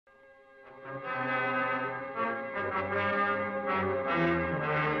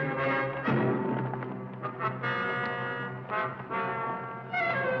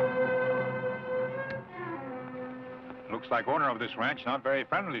like owner of this ranch not very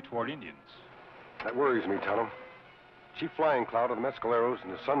friendly toward Indians. That worries me, Tonto. Chief Flying Cloud of the Mescaleros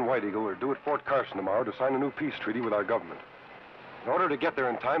and his son White Eagle are due at Fort Carson tomorrow to sign a new peace treaty with our government. In order to get there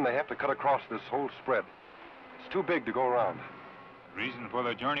in time, they have to cut across this whole spread. It's too big to go around. The reason for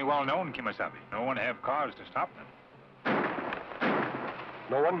the journey well known, Kemo Sabe. No one have cars to stop them.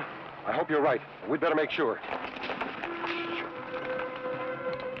 No one? I hope you're right. We'd better make sure.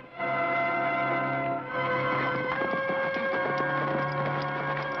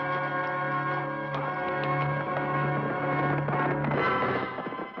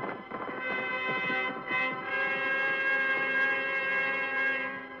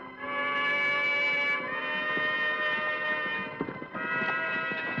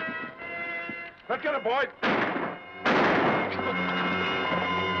 Let's get it, boys.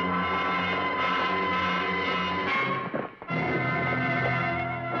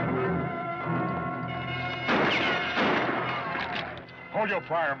 Hold your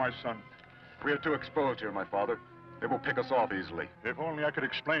fire, my son. We are too exposed here, my father. They will pick us off easily. If only I could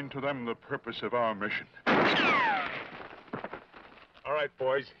explain to them the purpose of our mission. All right,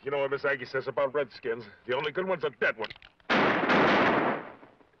 boys. You know what Miss Aggie says about redskins. The only good one's a dead one.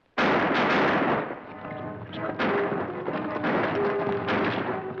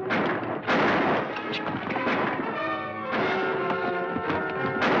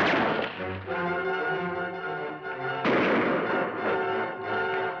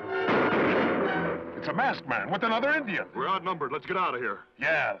 It's a masked man with another Indian. We're outnumbered. Let's get out of here.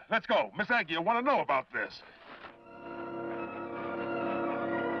 Yeah, let's go. Miss Aggie, you want to know about this.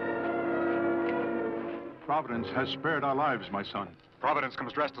 Providence has spared our lives, my son. Providence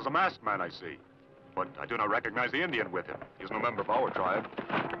comes dressed as a masked man, I see. But I do not recognize the Indian with him. He's no member of our tribe.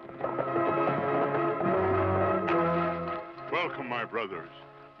 Welcome, my brothers.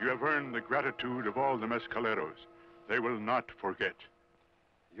 You have earned the gratitude of all the Mescaleros. They will not forget.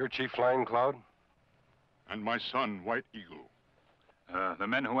 You're Chief Flying Cloud? And my son, White Eagle. The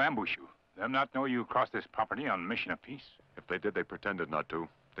men who ambush you, them not know you crossed this property on mission of peace? If they did, they pretended not to.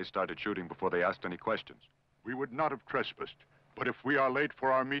 They started shooting before they asked any questions. We would not have trespassed, but if we are late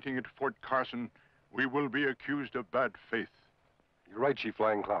for our meeting at Fort Carson, we will be accused of bad faith. You're right, Chief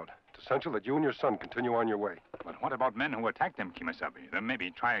Flying Cloud. It's essential that you and your son continue on your way. But what about men who attacked them, Kemo Sabe? Then maybe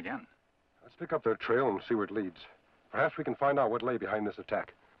try again. Let's pick up their trail and see where it leads. Perhaps we can find out what lay behind this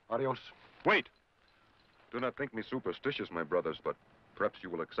attack. Adios. Wait! Do not think me superstitious, my brothers, but perhaps you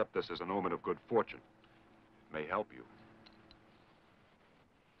will accept this as an omen of good fortune. It may help you.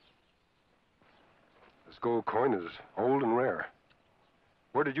 This gold coin is old and rare.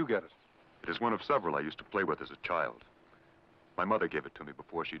 Where did you get it? It is one of several I used to play with as a child. My mother gave it to me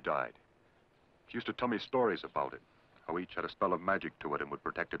before she died. She used to tell me stories about it, how each had a spell of magic to it and would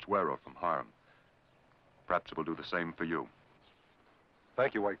protect its wearer from harm. Perhaps it will do the same for you.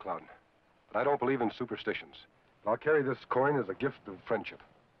 Thank you, White Cloud. But I don't believe in superstitions. I'll carry this coin as a gift of friendship.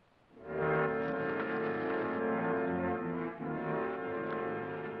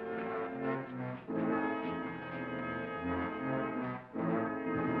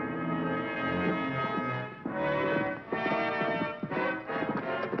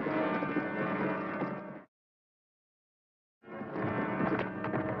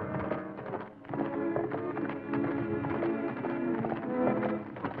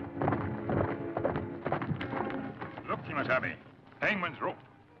 Kemo Sabe, hangman's rope.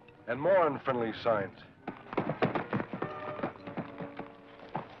 And more unfriendly signs.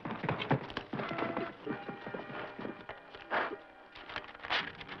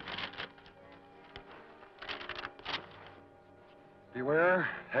 Beware,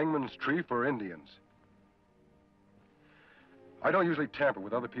 hangman's tree for Indians. I don't usually tamper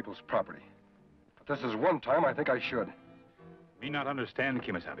with other people's property. But this is one time I think I should. Me not understand,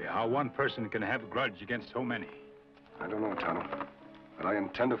 Kemo Sabe, how one person can have a grudge against so many. I don't know, Tonto, but I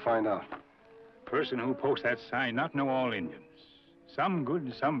intend to find out. Person who posts that sign not know all Indians. Some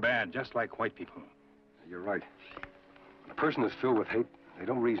good, some bad, just like white people. You're right. When a person is filled with hate, they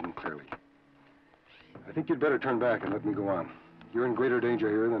don't reason clearly. I think you'd better turn back and let me go on. You're in greater danger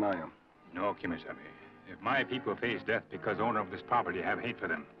here than I am. No, Kemo Sabe. If my people face death because owner of this property have hate for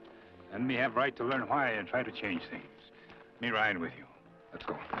them, then me have right to learn why and try to change things. Me ride with you. Let's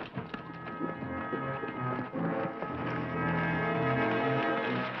go.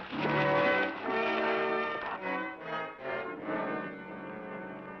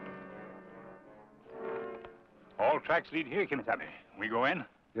 All tracks lead here, Kemo Sabe. We go in?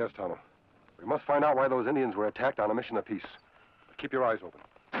 Yes, Tonto. We must find out why those Indians were attacked on a mission of peace. But keep your eyes open.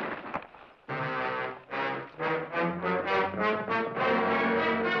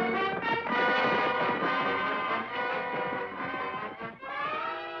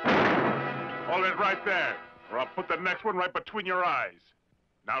 Hold it right there, or I'll put the next one right between your eyes.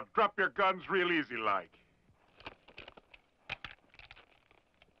 Now drop your guns real easy like.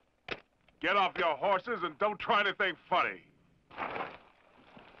 Get off your horses and don't try anything funny.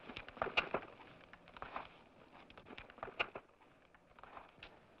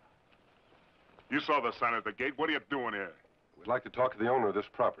 You saw the sign at the gate. What are you doing here? We'd like to talk to the owner of this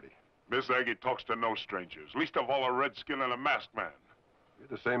property. Miss Aggie talks to no strangers, least of all a redskin and a masked man.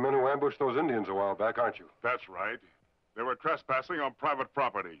 You're the same men who ambushed those Indians a while back, aren't you? That's right. They were trespassing on private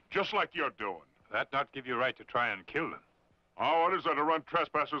property, just like you're doing. That not give you right to try and kill them. Our orders are to run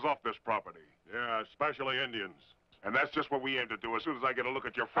trespassers off this property. Yeah, especially Indians. And that's just what we aim to do as soon as I get a look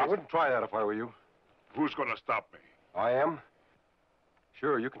at your face. I wouldn't try that if I were you. Who's going to stop me? I am?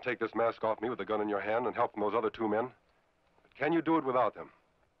 Sure, you can take this mask off me with the gun in your hand and help from those other two men. But can you do it without them?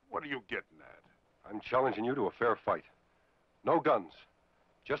 What are you getting at? I'm challenging you to a fair fight. No guns.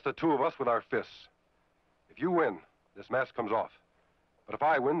 Just the two of us with our fists. If you win, this mask comes off. But if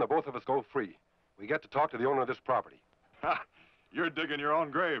I win, the both of us go free. We get to talk to the owner of this property. Ha! You're digging your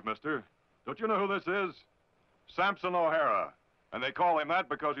own grave, mister. Don't you know who this is? Samson O'Hara. And they call him that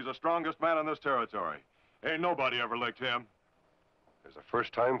because he's the strongest man in this territory. Ain't nobody ever licked him. There's a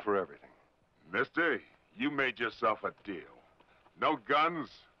first time for everything. Mister, you made yourself a deal. No guns,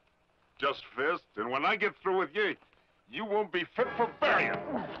 just fists, and when I get through with you, you won't be fit for burial.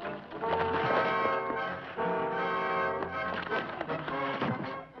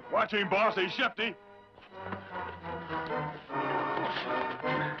 Watch him, boss. He's shifty.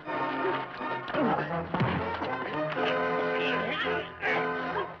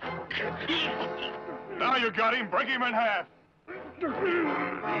 Now you got him. Break him in half.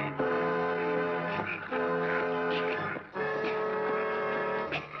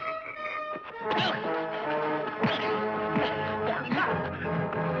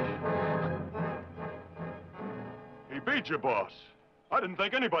 He beat you, boss. I didn't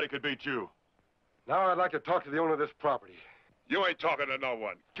think anybody could beat you. Now I'd like to talk to the owner of this property. You ain't talking to no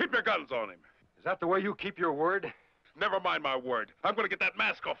one. Keep your guns on him. Is that the way you keep your word? Never mind my word. I'm going to get that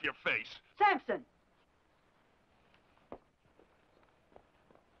mask off your face. Samson!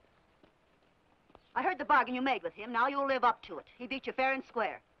 I heard the bargain you made with him. Now you'll live up to it. He beat you fair and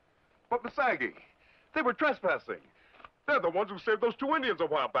square. But Miss Aggie, they were trespassing. They're the ones who saved those two Indians a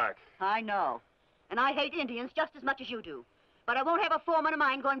while back. I know. And I hate Indians just as much as you do. But I won't have a foreman of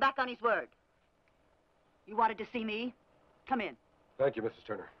mine going back on his word. You wanted to see me? Come in. Thank you, Mrs.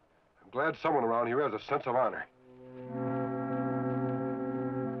 Turner. I'm glad someone around here has a sense of honor.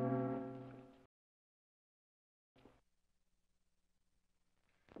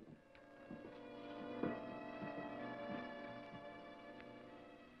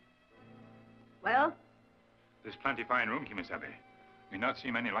 Well? There's plenty fine room, Kemo Sabe. We not see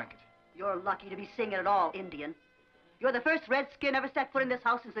many like it. You're lucky to be singing at all, Indian. You're the first redskin ever set foot in this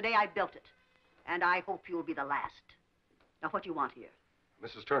house since the day I built it. And I hope you'll be the last. Now, what do you want here?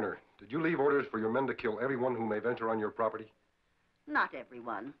 Mrs. Turner, did you leave orders for your men to kill everyone who may venture on your property? Not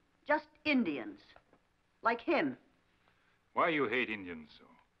everyone. Just Indians. Like him. Why you hate Indians so?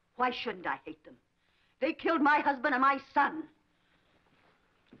 Why shouldn't I hate them? They killed my husband and my son.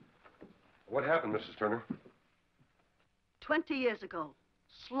 What happened, Mrs. Turner? 20 years ago.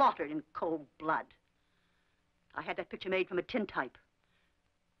 Slaughtered in cold blood. I had that picture made from a tintype.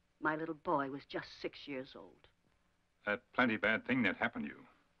 My little boy was just 6 years old. That plenty bad thing that happened to you.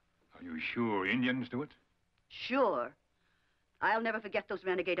 Are you sure Indians do it? Sure. I'll never forget those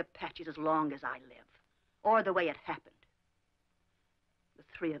renegade Apaches as long as I live. Or the way it happened. The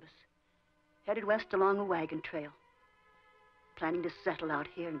three of us headed west along a wagon trail. Planning to settle out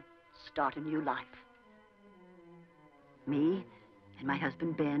here and start a new life. Me and my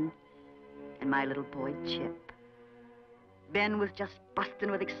husband Ben and my little boy Chip. Ben was just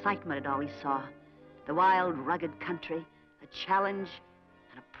busting with excitement at all he saw. The wild, rugged country, a challenge,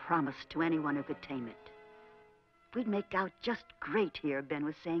 and a promise to anyone who could tame it. We'd make out just great here, Ben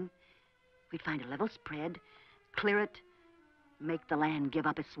was saying. We'd find a level spread, clear it, make the land give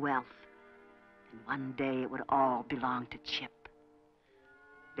up its wealth. And one day it would all belong to Chip.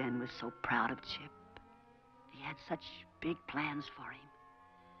 Ben was so proud of Chip. He had such big plans for him.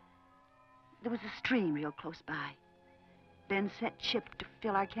 There was a stream real close by. Ben sent Chip to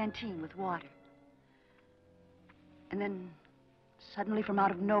fill our canteen with water. And then, suddenly from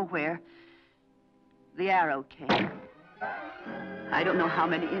out of nowhere, the arrow came. I don't know how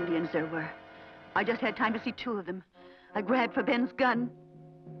many Indians there were. I just had time to see 2 of them. I grabbed for Ben's gun,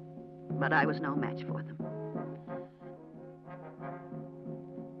 but I was no match for them.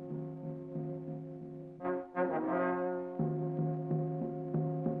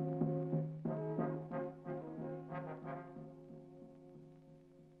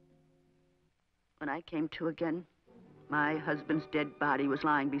 When I came to again, my husband's dead body was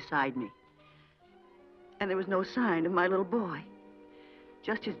lying beside me. And there was no sign of my little boy.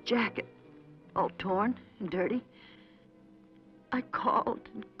 Just his jacket, all torn and dirty. I called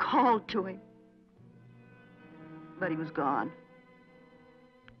and called to him. But he was gone.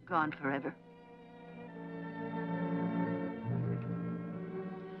 Gone forever.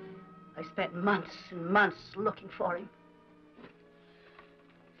 I spent months and months looking for him.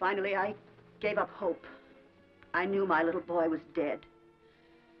 Finally, I gave up hope. I knew my little boy was dead.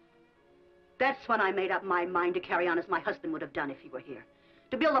 That's when I made up my mind to carry on as my husband would have done if he were here.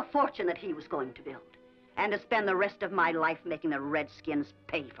 To build a fortune that he was going to build. And to spend the rest of my life making the Redskins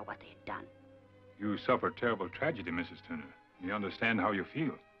pay for what they had done. You suffered terrible tragedy, Mrs. Turner. We understand how you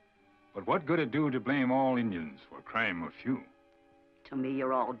feel. But what good it do to blame all Indians for crime of few? To me,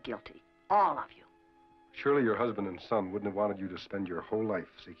 you're all guilty. All of you. Surely your husband and son wouldn't have wanted you to spend your whole life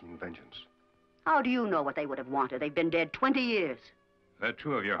seeking vengeance. How do you know what they would have wanted? They've been dead 20 years. That's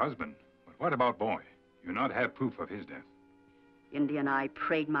true of your husband. But what about boy? You not have proof of his death. Indy and I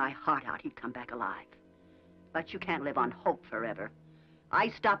prayed my heart out he'd come back alive. But you can't live on hope forever. I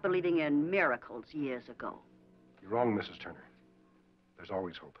stopped believing in miracles years ago. You're wrong, Mrs. Turner. There's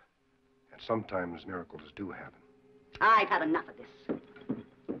always hope. And sometimes miracles do happen. I've had enough of this.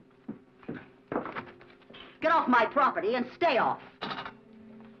 Get off my property and stay off.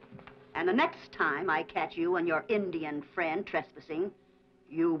 And the next time I catch you and your Indian friend trespassing,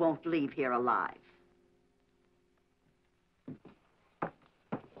 you won't leave here alive.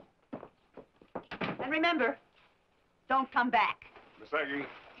 And remember, don't come back. Miss Aggie,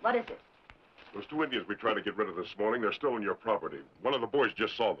 What is it? those two Indians we tried to get rid of this morning, they're still on your property. One of the boys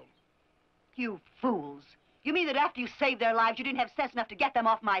just saw them. You fools. You mean that after you saved their lives, you didn't have sense enough to get them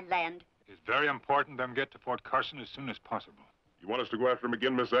off my land? It's very important them get to Fort Carson as soon as possible. You want us to go after them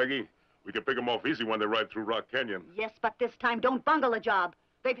again, Miss Aggie? We can pick them off easy when they ride through Rock Canyon. Yes, but this time don't bungle the job.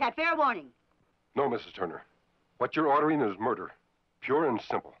 They've had fair warning. No, Mrs. Turner. What you're ordering is murder. Pure and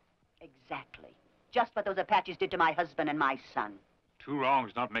simple. Exactly. Just what those Apaches did to my husband and my son. Two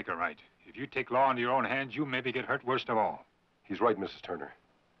wrongs not make a right. If you take law into your own hands, you maybe get hurt worst of all. He's right, Mrs. Turner.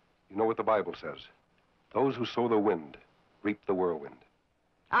 You know what the Bible says. Those who sow the wind reap the whirlwind.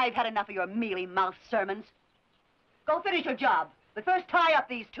 I've had enough of your mealy-mouthed sermons. Go finish your job. But first tie up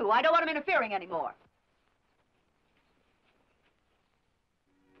these two. I don't want them interfering anymore.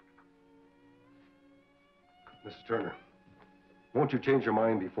 Mrs. Turner, won't you change your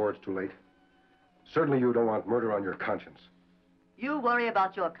mind before it's too late? Certainly you don't want murder on your conscience. You worry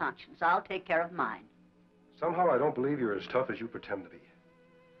about your conscience. I'll take care of mine. Somehow I don't believe you're as tough as you pretend to be.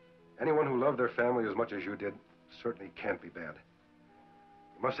 Anyone who loved their family as much as you did certainly can't be bad.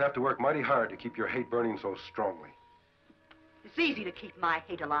 You must have to work mighty hard to keep your hate burning so strongly. It's easy to keep my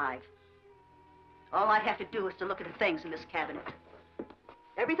hate alive. All I have to do is to look at the things in this cabinet.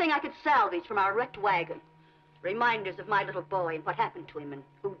 Everything I could salvage from our wrecked wagon. Reminders of my little boy and what happened to him and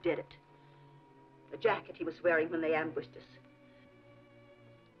who did it. The jacket he was wearing when they ambushed us.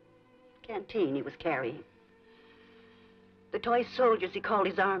 Canteen he was carrying. The toy soldiers he called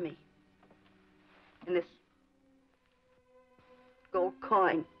his army. And this gold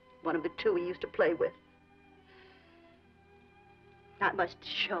coin, one of the two he used to play with. Not much to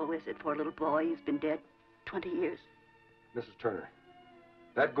show, is it, for a little boy who's been dead 20 years? Mrs. Turner,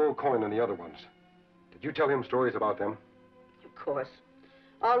 that gold coin and the other ones, did you tell him stories about them? Of course.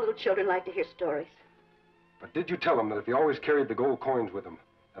 All little children like to hear stories. But did you tell him that if he always carried the gold coins with him,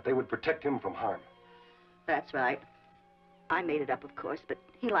 that they would protect him from harm? That's right. I made it up, of course, but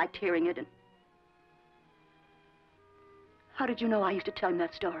he liked hearing it, and... How did you know I used to tell him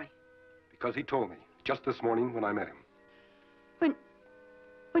that story? Because he told me, just this morning when I met him.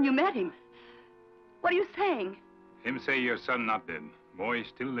 When you met him? What are you saying? Him say your son not dead. Boy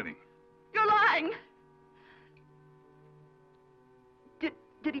still living. You're lying!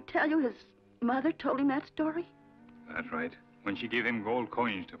 Did he tell you his mother told him that story? That's right. When she gave him gold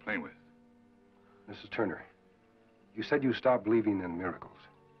coins to play with. Mrs. Turner, you said you stopped believing in miracles.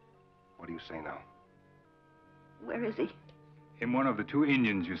 What do you say now? Where is he? Him one of the two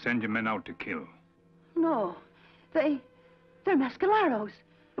Indians you send your men out to kill. No. They're mescaleros.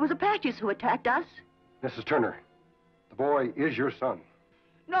 It was Apaches who attacked us. Mrs. Turner, the boy is your son.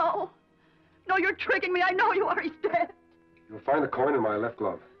 No. No, you're tricking me. I know you are. He's dead. You'll find the coin in my left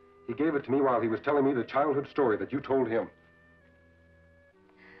glove. He gave it to me while he was telling me the childhood story that you told him.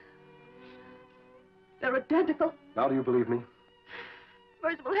 They're identical. Now do you believe me?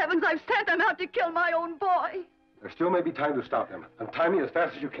 Merciful heavens, I've sent them out to kill my own boy. There still may be time to stop them. Untie me as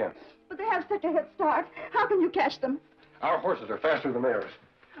fast as you can. But they have such a head start. How can you catch them? Our horses are faster than theirs.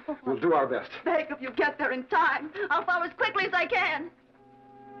 We'll do our best. Beg of you, get there in time. I'll follow as quickly as I can.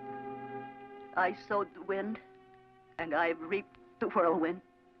 I sowed the wind, and I've reaped the whirlwind.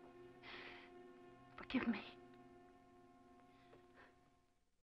 Forgive me.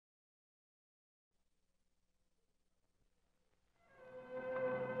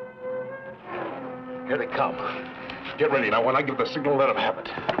 Here they come. Get ready. Now, when I give the signal, let them have it.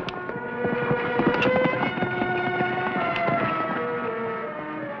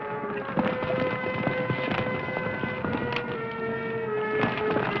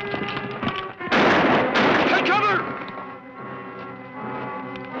 Take cover!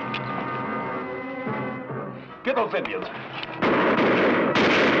 Get those Indians.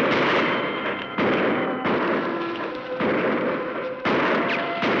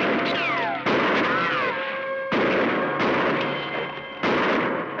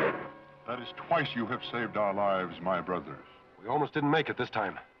 Twice you have saved our lives, my brothers. We almost didn't make it this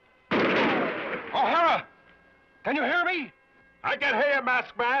time. O'Hara! Can you hear me? I can hear you,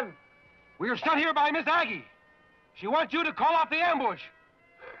 masked man. We are sent here by Miss Aggie. She wants you to call off the ambush.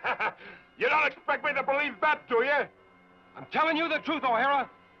 You don't expect me to believe that, do you? I'm telling you the truth, O'Hara.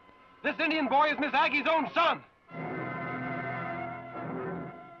 This Indian boy is Miss Aggie's own son.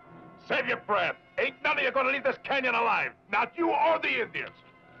 Save your breath. Ain't none of you gonna leave this canyon alive. Not you or the Indians.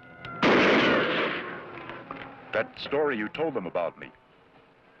 That story you told them about me,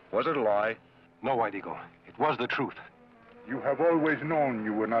 was it a lie? No, White Eagle. It was the truth. You have always known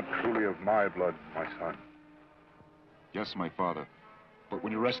you were not truly of my blood, my son. Yes, my father. But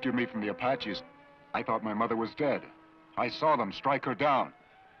when you rescued me from the Apaches, I thought my mother was dead. I saw them strike her down.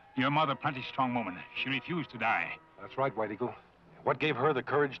 Your mother, plenty strong woman. She refused to die. That's right, White Eagle. What gave her the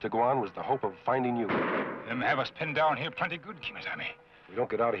courage to go on was the hope of finding you. Them have us pinned down here plenty good, Kemo Sabe. If we don't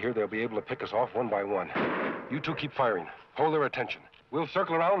get out of here, they'll be able to pick us off one by one. You two keep firing. Hold their attention. We'll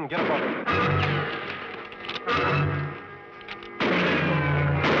circle around and get above them.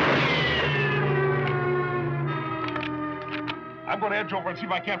 I'm gonna edge over and see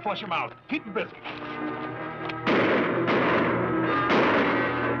if I can't flush him out. Keep him busy.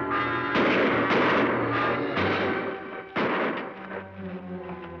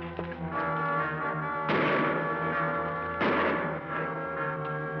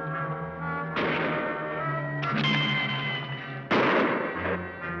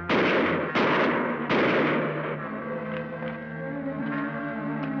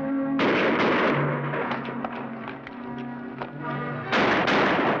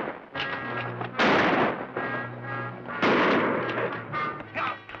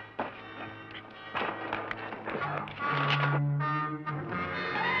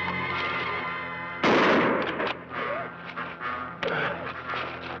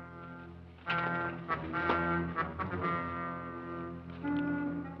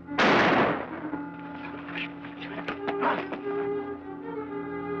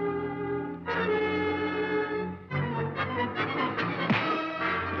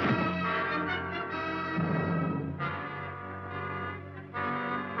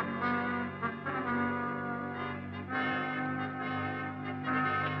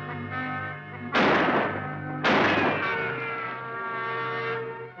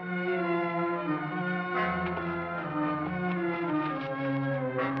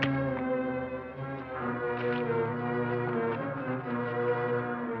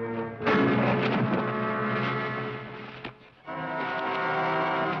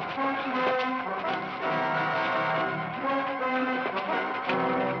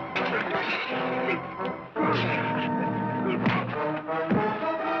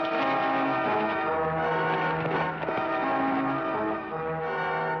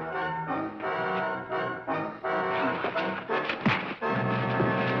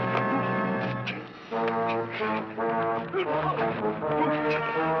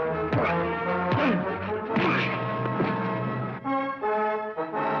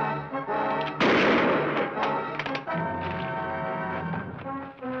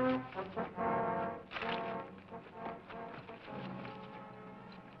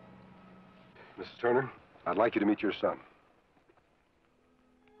 Mrs. Turner, I'd like you to meet your son.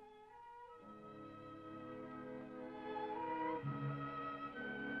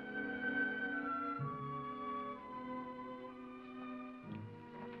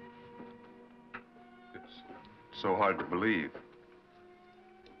 It's so hard to believe.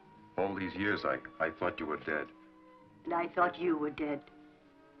 All these years, I thought you were dead. And I thought you were dead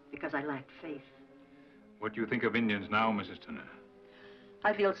because I lacked faith. What do you think of Indians now, Mrs. Turner?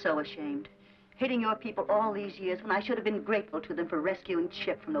 I feel so ashamed. Hating your people all these years when I should have been grateful to them for rescuing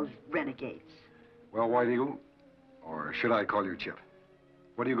Chip from those renegades. Well, White Eagle, or should I call you Chip?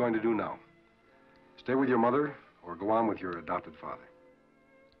 What are you going to do now? Stay with your mother or go on with your adopted father?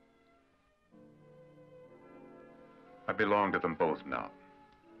 I belong to them both now.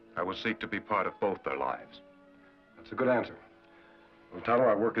 I will seek to be part of both their lives. That's a good answer. Well, Tonto,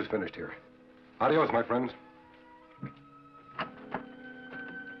 our work is finished here. Adios, my friends.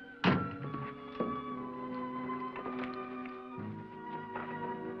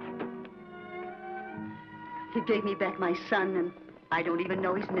 He gave me back my son, and I don't even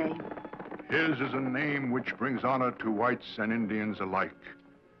know his name. His is a name which brings honor to whites and Indians alike.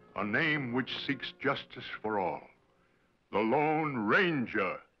 A name which seeks justice for all. The Lone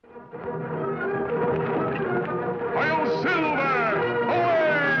Ranger.